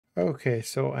Okay,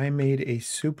 so I made a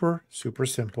super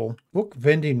simple book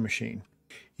vending machine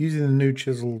using the new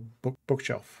chiseled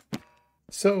bookshelf.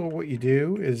 So what you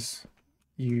do is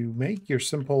you make your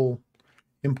simple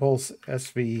impulse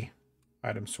SV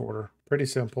item sorter. Pretty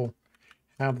simple.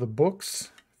 Have the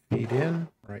books feed in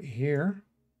right here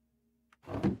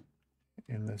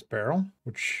in this barrel,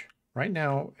 which right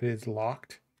now it is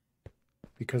locked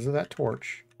because of that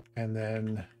torch. And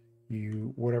then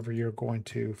whatever you're going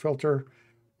to filter,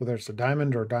 whether it's a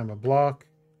diamond or a diamond block,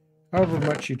 however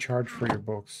much you charge for your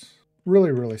books.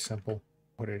 Really simple.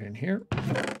 Put it in here.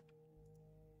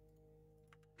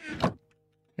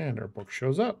 And our book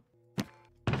shows up.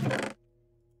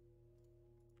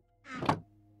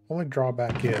 Only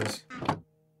drawback is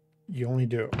you only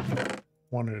do it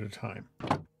one at a time.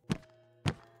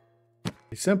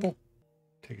 Be simple.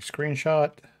 Take a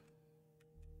screenshot.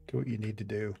 Do what you need to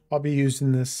do. I'll be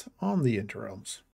using this on the Inter Realms.